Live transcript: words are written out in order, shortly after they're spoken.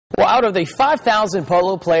Well, out of the 5,000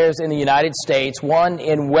 polo players in the United States, one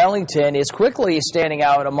in Wellington is quickly standing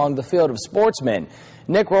out among the field of sportsmen.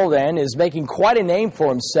 Nic Roldan is making quite a name for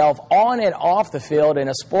himself on and off the field in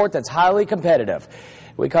a sport that's highly competitive.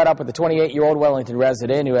 We caught up with the 28-year-old Wellington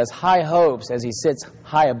resident who has high hopes as he sits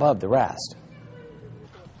high above the rest.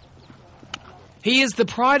 He is the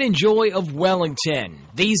pride and joy of Wellington.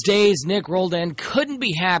 These days, Nic Roldan couldn't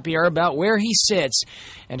be happier about where he sits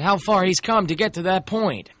and how far he's come to get to that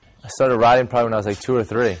point. I started riding probably when I was like 2 or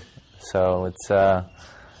 3, so it's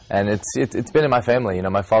been in my family. You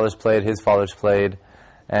know, my father's played, his father's played,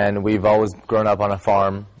 and we've always grown up on a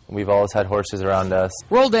farm. We've always had horses around us.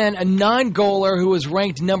 Roldan, a 9-goaler who was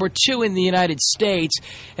ranked number 2 in the United States,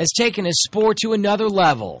 has taken his sport to another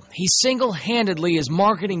level. He single-handedly is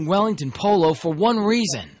marketing Wellington polo for one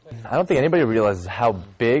reason. I don't think anybody realizes how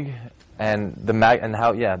big and the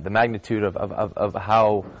magnitude of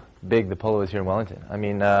how big the polo is here in Wellington. I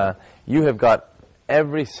mean, you have got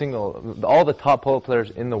all the top polo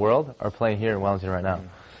players in the world are playing here in Wellington right now.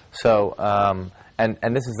 So,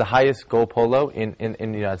 and this is the highest goal polo in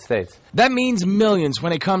the United States. That means millions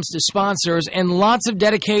when it comes to sponsors and lots of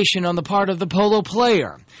dedication on the part of the polo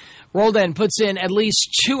player. Roldan puts in at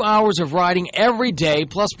least 2 hours of riding every day,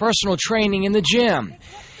 plus personal training in the gym.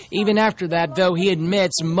 Even after that, though, he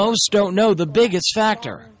admits most don't know the biggest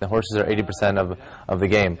factor. The horses are 80% of the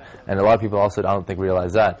game, and a lot of people also I don't think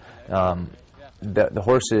realize that. The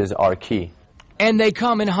horses are key. And they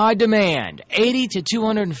come in high demand, $80,000 to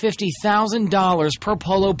 $250,000 per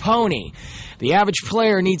polo pony. The average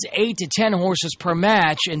player needs 8 to 10 horses per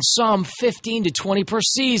match, and some 15 to 20 per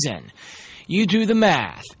season. You do the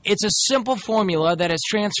math. It's a simple formula that has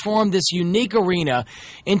transformed this unique arena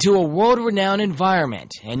into a world-renowned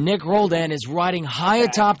environment, and Nic Roldan is riding high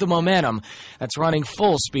atop the momentum that's running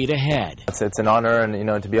full speed ahead. It's an honor,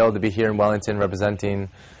 and to be able to be here in Wellington representing,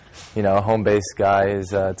 a home-based guy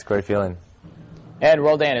it's a great feeling. And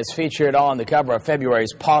Roldan is featured on the cover of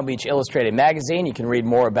February's Palm Beach Illustrated magazine. You can read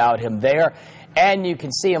more about him there, and you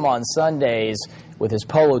can see him on Sundays with his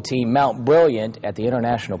polo team, Mount Brilliant, at the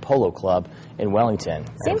International Polo Club in Wellington.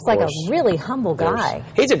 Seems like a really humble guy.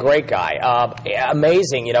 He's a great guy.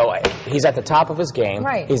 Amazing, he's at the top of his game.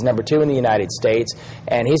 Right. He's number 2 in the United States,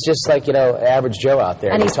 and he's just like, average Joe out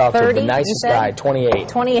there. And he's talked 30, to the nicest guy, 28.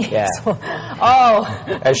 28. Yeah.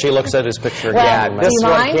 Oh. As she looks at his picture Well, again. do you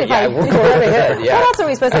mind if I... We'll go right ahead. Yeah. What else are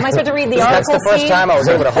we supposed to... Am I supposed to read the article? That's the first time I was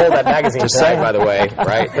able to hold that magazine Just saying, by the way,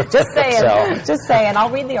 right? Just saying. Just saying.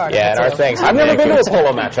 I'll read the article. Yeah, and our thanks. I've never been to a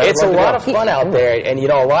polo match. It's a lot of fun out there, and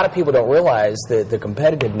a lot of people don't realize the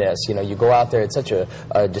competitiveness. You go out there, it's such a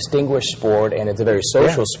distinguished sport, and it's a very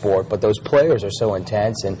social sport, but those players are so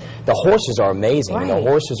intense, and the horses are amazing. Right.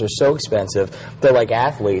 Horses are so expensive. They're like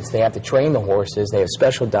athletes. They have to train the horses. They have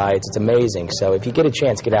special diets. It's amazing. So if you get a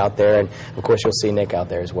chance, get out there, and of course you'll see Nic out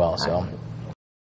there as well. So.